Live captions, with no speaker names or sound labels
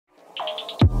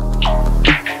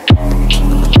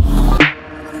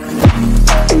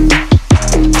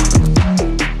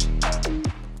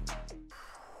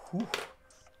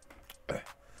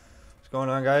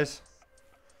on, guys?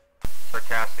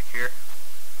 Sarcastic here.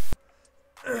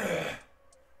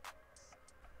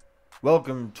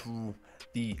 Welcome to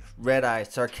the Red Eye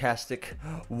Sarcastic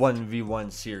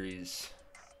 1v1 series.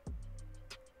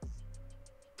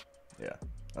 Yeah,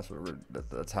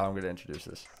 that's how I'm gonna introduce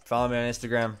this. Follow me on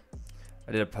Instagram.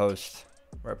 I did a post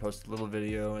where I posted a little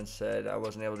video and said I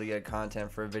wasn't able to get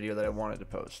content for a video that I wanted to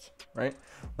post. Right?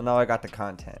 Well, now I got the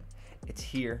content. It's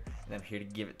here, and I'm here to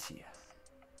give it to you.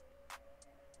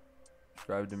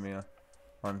 Subscribe to me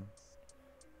on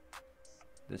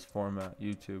this format,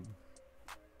 YouTube.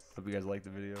 Hope you guys like the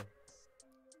video.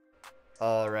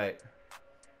 All right.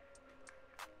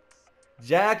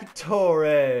 Jacque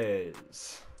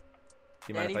Torres.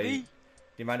 Do you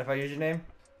mind if I use your name?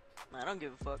 I don't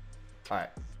give a fuck. All right,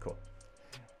 cool.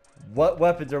 What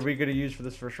weapons are we gonna use for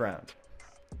this first round?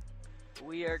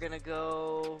 We are gonna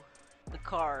go the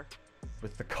car.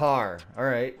 With the car. All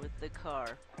right. With the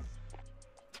car.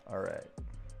 All right.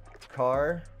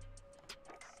 Car.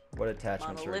 What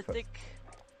attachments are we put? Monolithic.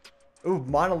 Ooh,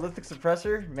 monolithic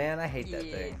suppressor? Man, I hate that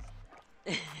thing.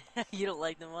 You don't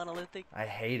like the monolithic? I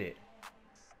hate it.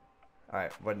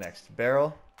 Alright, what next?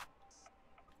 Barrel?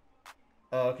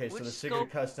 Oh, okay, so the Sigurd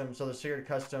custom. So the Sigurd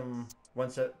custom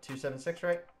 276,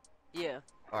 right? Yeah.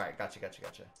 Alright, gotcha.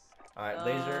 Alright,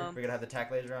 laser. We're gonna have the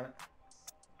tack laser on it.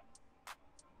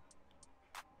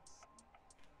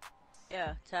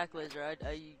 Yeah, tack laser. I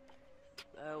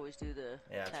always do the.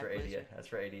 Yeah, that's for ADS. Laser. That's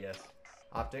for ADS.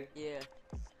 Optic? Yeah.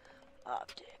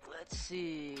 Optic. Let's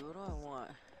see. What do I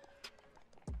want?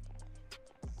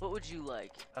 What would you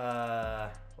like?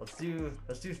 Let's do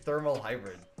thermal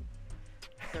hybrid.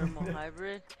 Thermal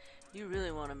hybrid? You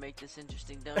really want to make this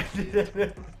interesting, don't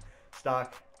you?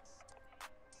 Stock.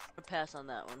 Or pass on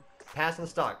that one. Pass on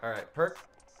the stock. Alright, perk.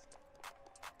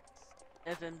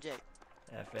 FMJ.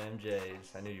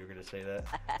 FMJs. I knew you were gonna say that.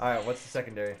 Alright, what's the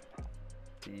secondary?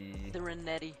 The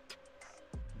Renetti.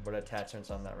 What attachments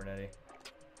on that Renetti?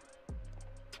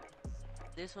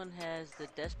 This one has the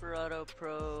Desperado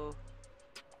Pro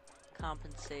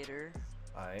compensator.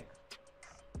 Alright.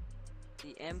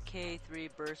 The MK3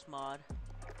 burst mod.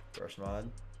 Burst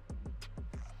mod.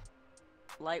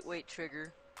 Lightweight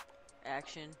trigger.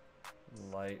 Action.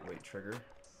 Lightweight trigger.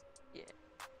 Yeah.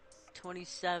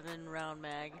 27 round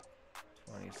mag.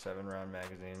 27 round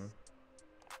magazine.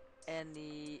 And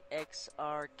the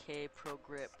XRK Pro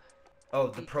Grip. Oh,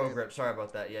 the Pro Grip. Sorry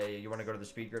about that. Yeah. You want to go to the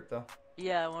speed grip though?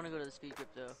 Yeah, I want to go to the speed grip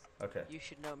though. Okay. You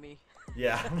should know me.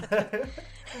 Yeah.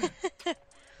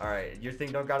 Alright, your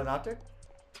thing don't got an optic?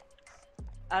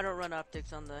 I don't run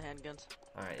optics on the handguns.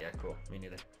 Alright, yeah, cool. Me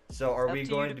neither. So are we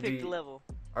going to pick the level.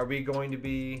 Are we going to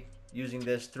be using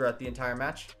this throughout the entire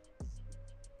match?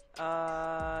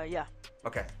 Yeah.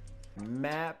 Okay.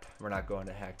 Map. We're not going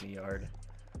to Hackney Yard.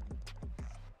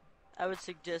 I would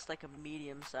suggest like a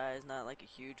medium size, not like a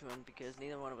huge one, because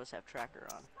neither one of us have tracker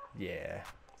on. Yeah.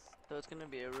 So it's gonna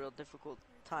be a real difficult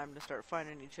time to start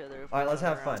finding each other. Alright, let's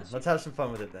have fun. Let's have some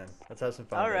fun with it then. Let's have some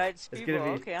fun. Alright,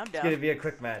 speedball. Okay, I'm down. It's gonna be a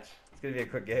quick match. It's gonna be a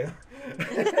quick game.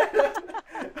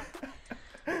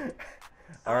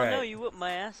 Alright. No, you whooped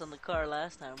my ass on the car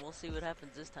last time. We'll see what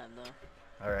happens this time though.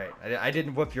 Alright. I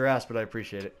didn't whoop your ass, but I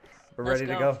appreciate it. We're ready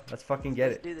to go. Let's fucking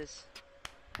get it. Let's do this.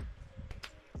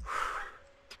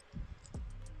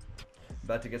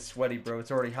 About to get sweaty, bro.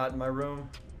 It's already hot in my room.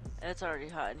 It's already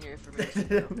hot in here for me.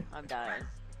 So I'm dying.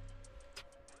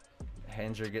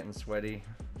 Hands are getting sweaty.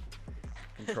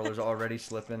 Controller's already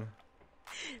slipping.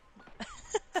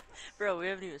 Bro, we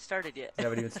haven't even started yet. We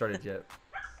haven't even started yet.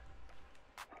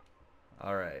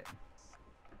 Alright.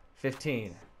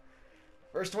 15.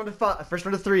 First one to 5. First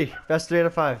one to 3. Best 3 out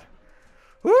of 5.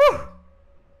 Woo! Are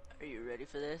you ready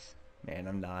for this? Man,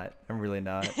 I'm not. I'm really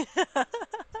not.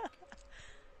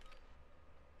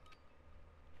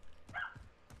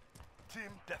 Team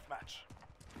deathmatch.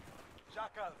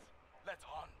 Jacques, let's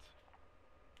hunt.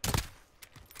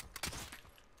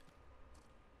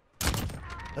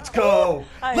 Let's go!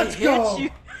 Let's go! You.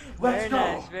 Let's go!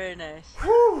 Nice, very nice.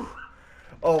 Whew.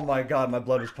 Oh my god, my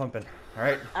blood was pumping.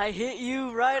 Alright. I hit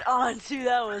you right on too.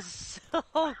 That was so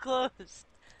close.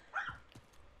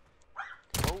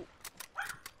 Oh.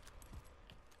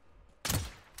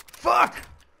 Fuck!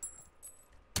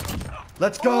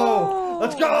 Let's go! Oh,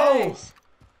 Let's go! Nice.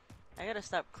 I gotta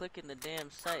stop clicking the damn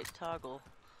site toggle.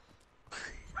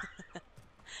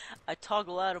 I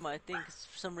toggle out of my thing because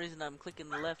for some reason I'm clicking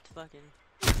the left fucking.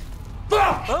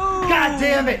 Fuck! Oh! God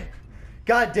damn it!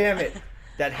 God damn it!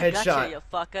 That headshot. Gotcha, you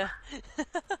fucker.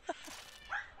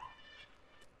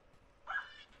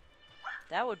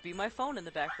 That would be my phone in the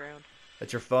background.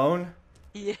 That's your phone?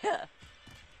 Yeah.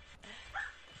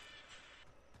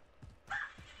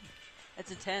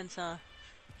 That's intense, huh?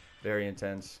 Very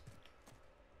intense.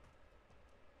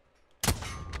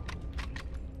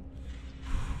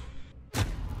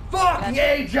 Fuck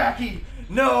yay, Jackie!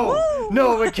 No! Woo!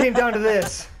 No, it came down to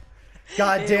this.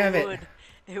 God damn it.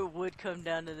 It would come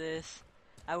down to this.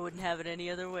 I wouldn't have it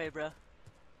any other way, bro.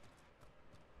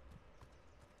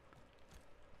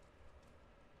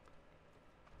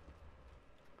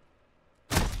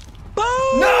 Boom!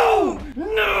 No!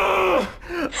 No!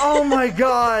 Oh my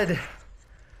god!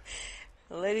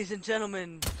 Ladies and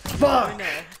gentlemen, Fuck! winner.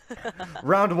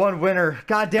 Round 1 winner.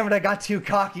 God damn it, I got too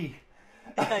cocky.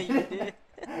 Yeah, you did.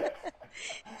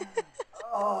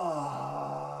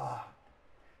 Oh.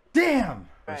 Damn!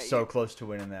 I was Right, so close to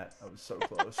winning that. I was so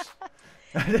close.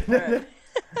 Alright.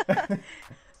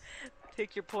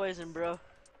 Pick your poison, bro.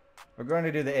 We're going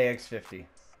to do the AX50.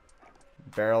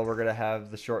 Barrel, we're going to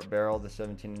have the short barrel, the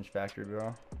 17-inch factory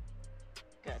barrel.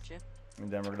 Gotcha.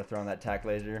 And then we're going to throw in that tack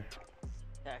laser.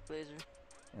 Tack laser.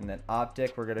 And then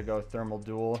optic, we're going to go thermal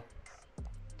dual.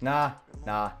 Nah.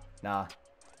 We're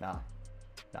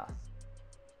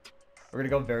going to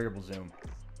go variable zoom.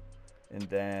 And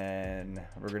then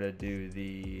we're going to do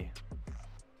the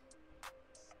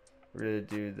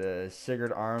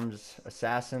Sigurd Arms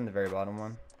Assassin, the very bottom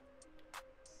one.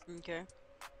 Okay.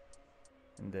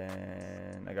 And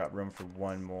then I got room for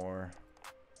one more.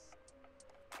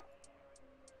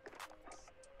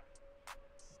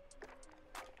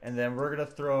 And then we're gonna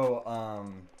throw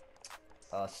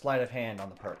a sleight of hand on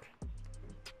the perk.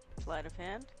 Sleight of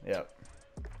hand? Yep.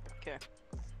 Okay.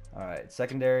 Alright,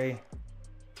 secondary.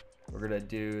 We're gonna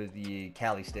do the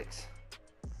Cali sticks.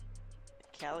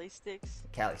 Cali sticks?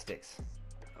 Cali sticks.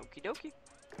 Okie dokie.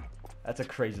 That's a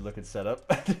crazy looking setup.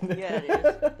 Yeah, it is.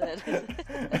 That is.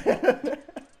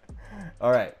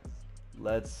 Alright.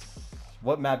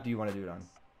 What map do you want to do it on?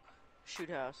 Shoot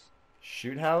house.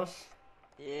 Shoot house?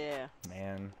 Yeah.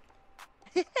 Man.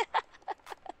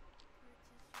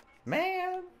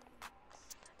 Man.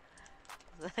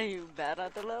 Are you bad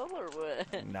at the level or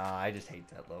what? Nah, I just hate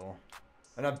that level.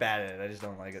 I'm not bad at it, I just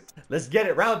don't like it. Let's get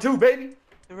it, round 2, baby!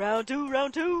 Round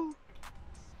two.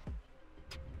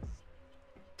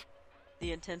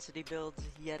 The intensity builds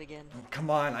yet again. Come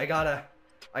on, I gotta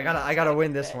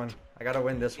win this one. I gotta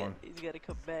win this one. He's gotta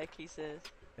come back, he says.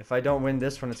 If I don't win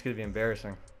this one, it's gonna be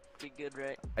embarrassing. Be good,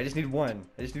 right? I just need one.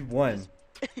 I just need one.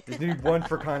 Just need one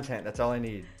for content. That's all I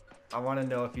need. I want to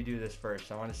know if you do this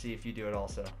first. I want to see if you do it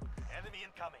also. Enemy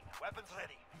incoming. Weapons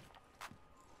ready.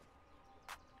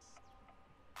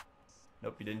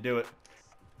 Nope, you didn't do it.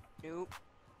 Nope.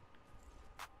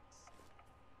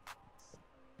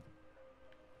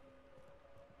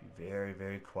 Be very,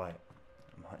 very quiet.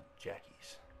 I'm hunting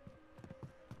Jackies.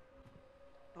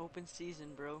 Open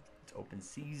season, bro. It's open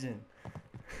season.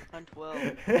 Hunt well.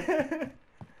 And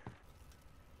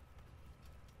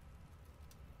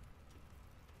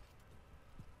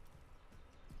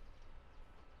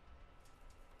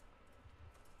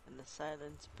the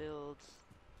silence builds.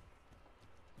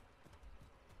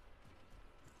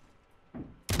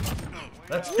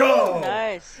 Let's go!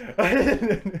 Nice.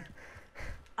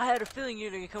 I had a feeling you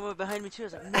were gonna come up behind me too. I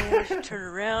was like, man, I should turn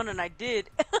around, and I did.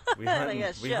 We hunting.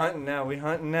 We hunting now. We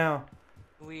hunting now.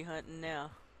 We hunting now.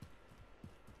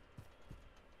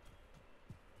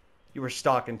 You were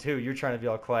stalking too. You're trying to be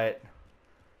all quiet.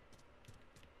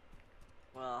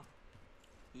 Well,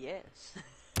 yes.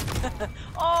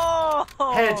 Oh!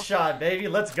 Headshot, baby.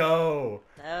 Let's go.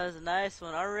 That was a nice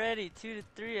one already.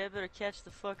 2-3. I better catch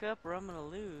the fuck up, or I'm gonna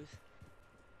lose.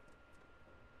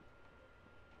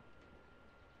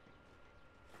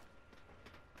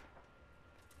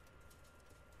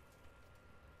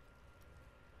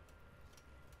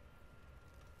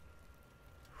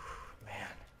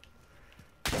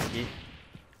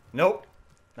 Nope.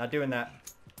 Not doing that.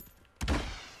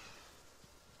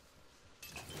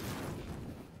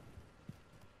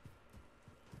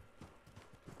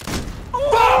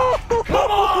 Oh! Come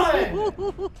on!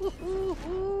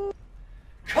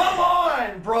 Come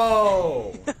on,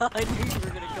 bro! I knew you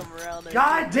were gonna come around there.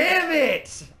 God damn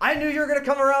it! I knew you were gonna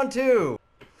come around too.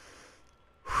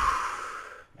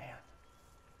 Man.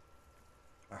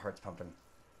 My heart's pumping.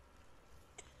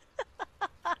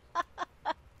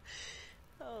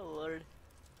 Oh, Lord.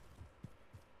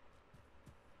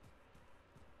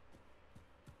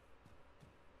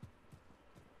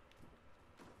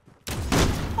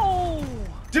 Oh!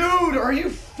 Dude, are you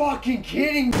fucking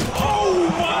kidding me? Oh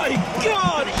my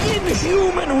god!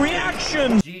 Inhuman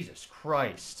reaction! Jesus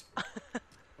Christ.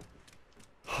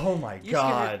 Oh my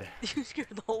god. You scared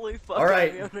the holy fuck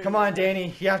Alright, out of me. come on,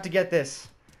 Danny. You have to get this.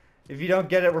 If you don't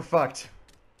get it, we're fucked.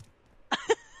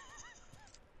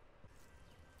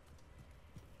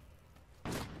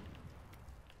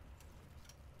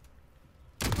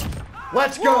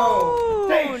 Let's go. Woo,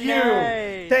 Thank you.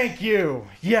 nice. Thank you.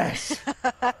 Yes.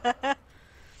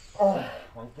 Oh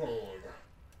my god.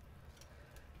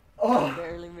 Oh.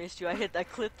 Barely missed you. I hit that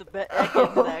clip the back end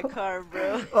of that car,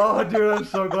 bro. Oh, dude, I'm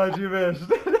so glad you missed.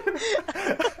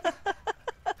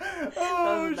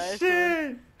 Oh, a nice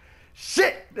shit.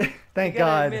 Shit. Thank You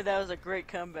gotta God. admit, that was a great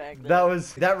comeback. Though. That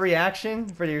was that reaction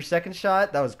for your second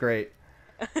shot. That was great.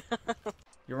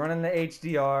 You're running the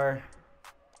HDR.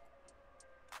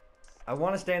 I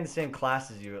want to stay in the same class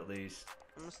as you at least.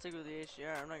 I'm gonna stick with the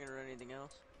HDR. I'm not gonna run anything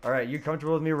else. All right, you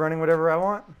comfortable with me running whatever I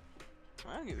want?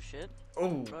 I don't give a shit. Oh,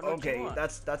 Run what you okay. want.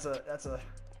 That's a.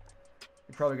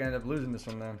 You're probably gonna end up losing this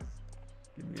one then.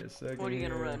 Give me a second. What are you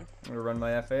gonna here. run? I'm gonna run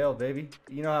my FAL, baby.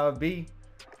 You know how it be.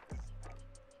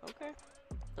 Okay.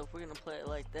 So if we're gonna play it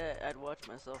like that, I'd watch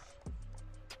myself.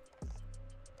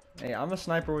 Hey, I'm a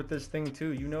sniper with this thing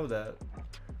too. You know that.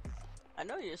 I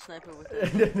know you're a sniper with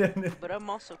it, Yeah, but I'm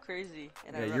also crazy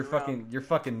and I run you're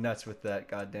fucking nuts with that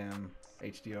goddamn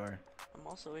HDR. I'm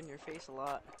also in your face a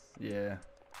lot. Yeah.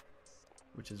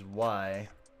 Which is why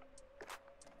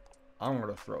I'm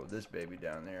gonna throw this baby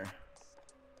down there.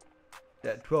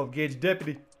 That 12 gauge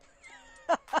deputy.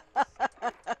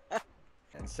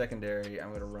 And secondary,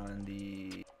 I'm gonna run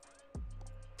the.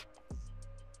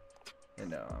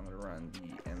 No, I'm gonna run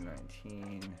the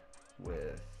M19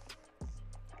 with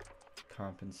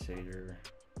compensator,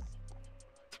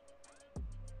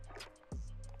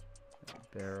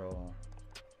 barrel,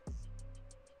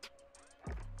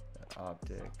 that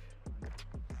optic,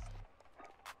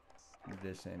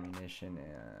 this ammunition,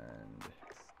 and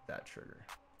that trigger.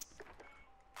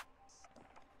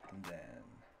 And then,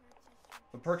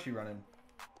 what perks you running?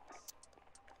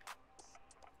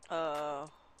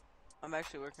 I'm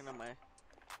actually working on my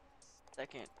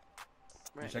second.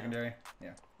 Your Right secondary? now.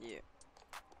 Yeah. Yeah.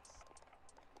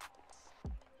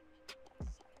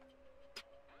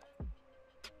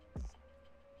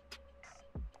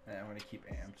 And I'm gonna keep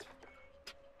amped.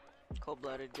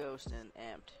 Cold-blooded ghost and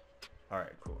amped.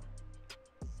 Alright, cool.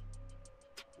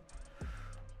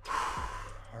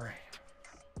 Alright.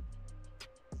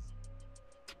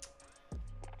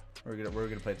 We're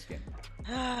gonna play this game.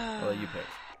 I'll let you pick.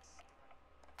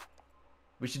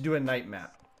 We should do a night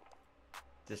map.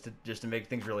 Just to make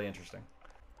things really interesting.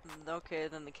 Okay,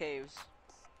 then the caves.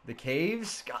 The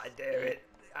caves? God damn it.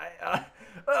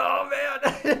 Oh man.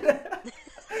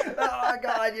 Oh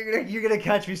god, you're gonna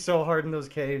catch me so hard in those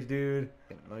caves, dude.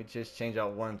 Let me just change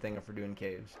out one thing if we're doing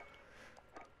caves.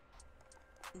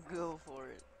 Go for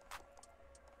it.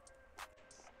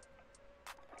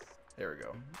 There we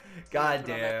go. God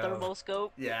Put on damn. that thermal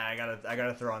scope. Yeah, I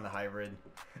gotta throw on the hybrid.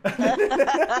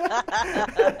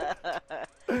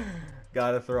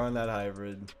 Gotta throw on that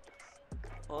hybrid.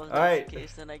 Well, if that's Alright. the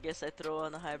case, then I guess I throw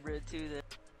on the hybrid too then.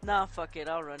 Nah, fuck it,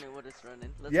 I'll run it when it's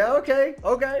running. Let's Yeah, go. okay.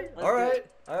 Let's do Alright.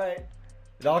 it. Alright.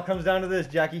 It all comes down to this,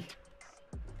 Jackie.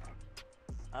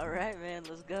 Alright, man,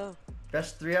 let's go.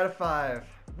 Best 3 out of 5.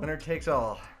 Winner takes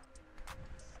all.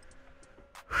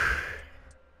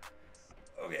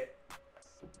 Okay.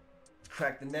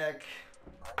 Crack the neck.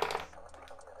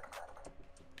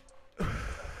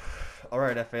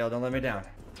 Alright, FAL, don't let me down.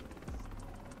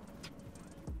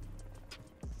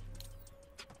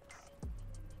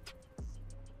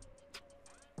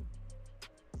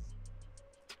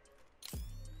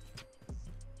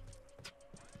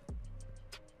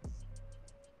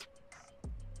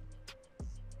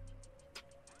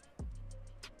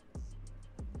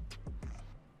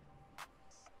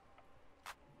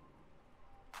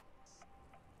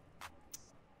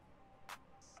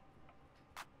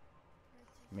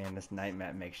 Man, this night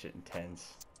map makes shit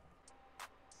intense.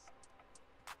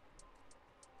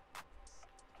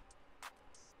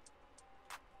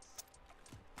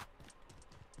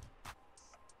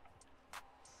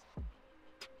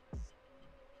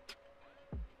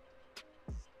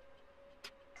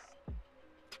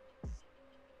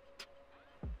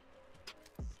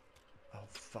 Oh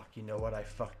fuck, you know what? I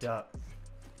fucked up.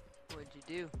 What'd you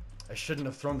do? I shouldn't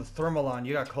have thrown the thermal on.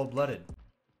 You got cold-blooded.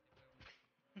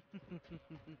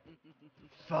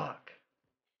 Fuck.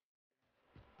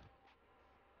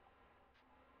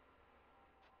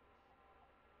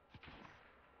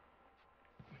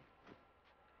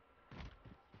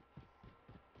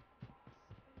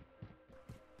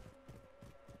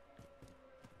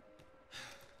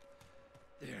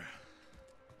 There.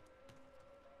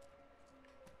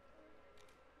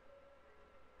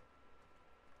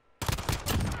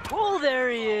 Oh, there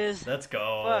he is! Let's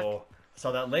go. Fuck.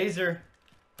 Saw that laser.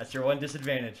 That's your one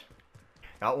disadvantage.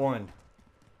 Got one.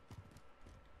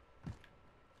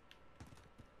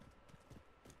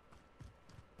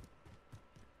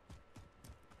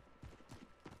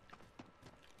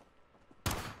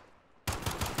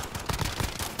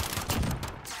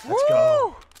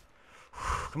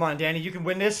 Come on, Danny, you can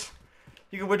win this.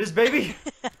 You can win this, baby.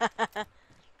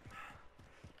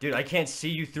 Dude, I can't see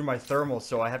you through my thermal,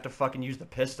 so I have to fucking use the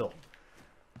pistol.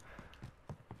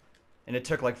 And it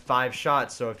took like 5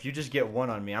 shots, so if you just get one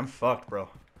on me, I'm fucked, bro.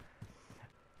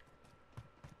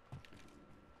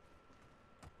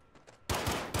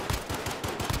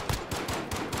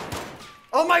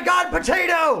 Oh my god,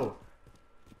 potato!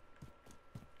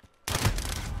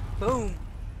 Boom.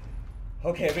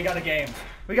 Okay, we got a game.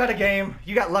 We got a game.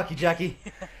 You got lucky, Jackie.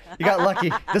 You got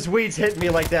lucky. This weed's hitting me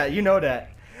like that. You know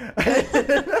that.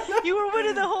 You were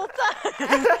winning the whole time.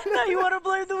 Now you want to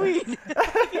blame the weed.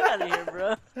 Get out of here,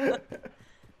 bro.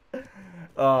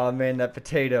 Oh, man, that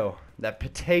potato. That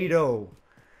potato.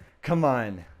 Come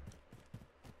on. To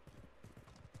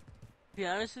be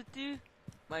honest with you,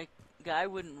 my guy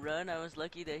wouldn't run. I was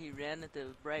lucky that he ran at the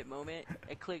right moment.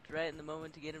 I clicked right in the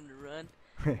moment to get him to run.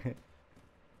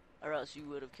 Or else you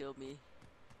would have killed me.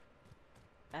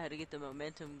 I had to get the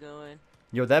momentum going.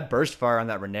 Yo, that burst fire on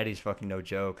that Renetti's fucking no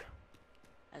joke.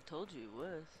 I told you it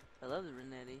was. I love the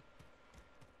Renetti.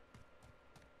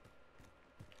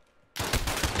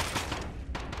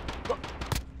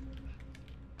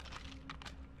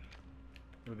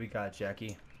 What do we got,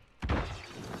 Jackie?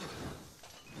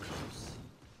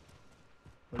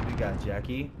 What do we got,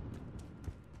 Jackie?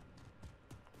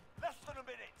 Less than a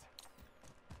minute.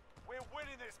 We're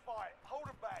winning this fight. Hold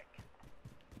it back.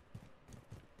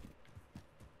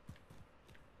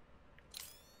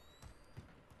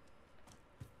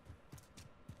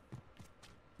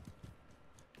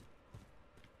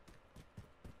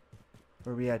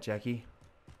 Where we at, Jackie?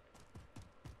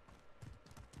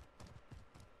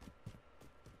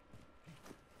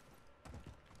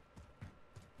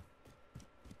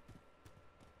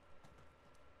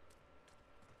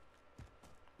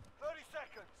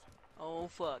 Oh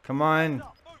fuck. Come on. Move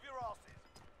your asses.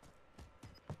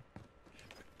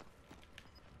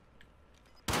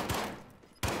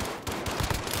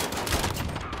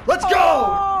 Let's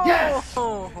go! Yes!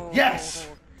 Oh! Yes!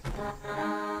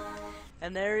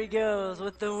 And there he goes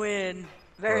with the win.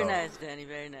 Very Bro. nice, Danny.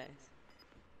 Very nice.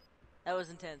 That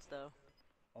was intense, though.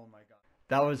 Oh my god.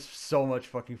 That was so much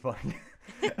fucking fun.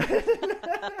 You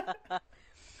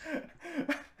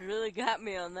really got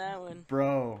me on that one.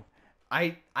 Bro,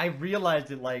 I realized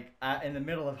it like in the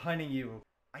middle of hunting you.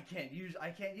 I can't use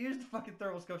the fucking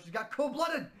thermal scope. She's got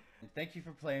cold-blooded. Thank you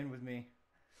for playing with me.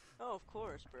 Oh, of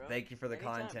course, bro. Thank you for the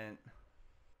Anytime. content.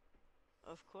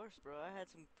 Of course, bro. I had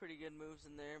some pretty good moves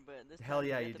in there, but this Hell time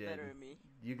yeah, you you got the did. better of me.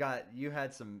 You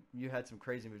had some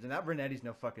crazy moves, and that Renetti's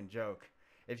no fucking joke.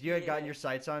 If you had gotten Yeah. your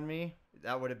sights on me,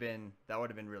 that would have been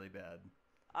really bad.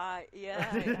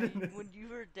 Yeah, when you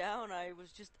were down, I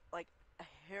was just like a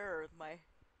hair.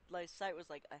 My sight was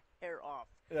like a hair off.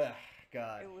 Ugh,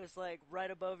 God. It was like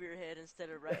right above your head instead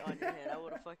of right on your head. I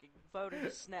would have fucking, if I would have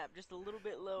just snapped just a little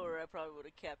bit lower, I probably would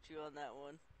have capped you on that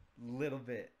one. Little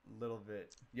bit.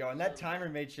 Yo, and that timer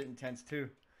made shit intense too.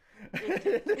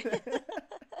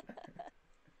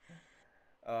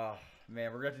 Oh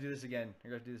man, we're gonna have to do this again.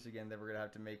 Then we're gonna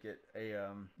have to make it a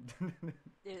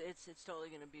It's totally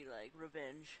gonna be like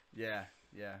revenge. Yeah.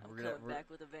 I'm coming back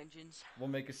with a vengeance. We'll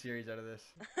make a series out of this.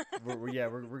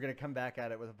 we're gonna come back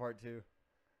at it with a part 2.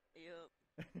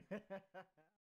 Yep.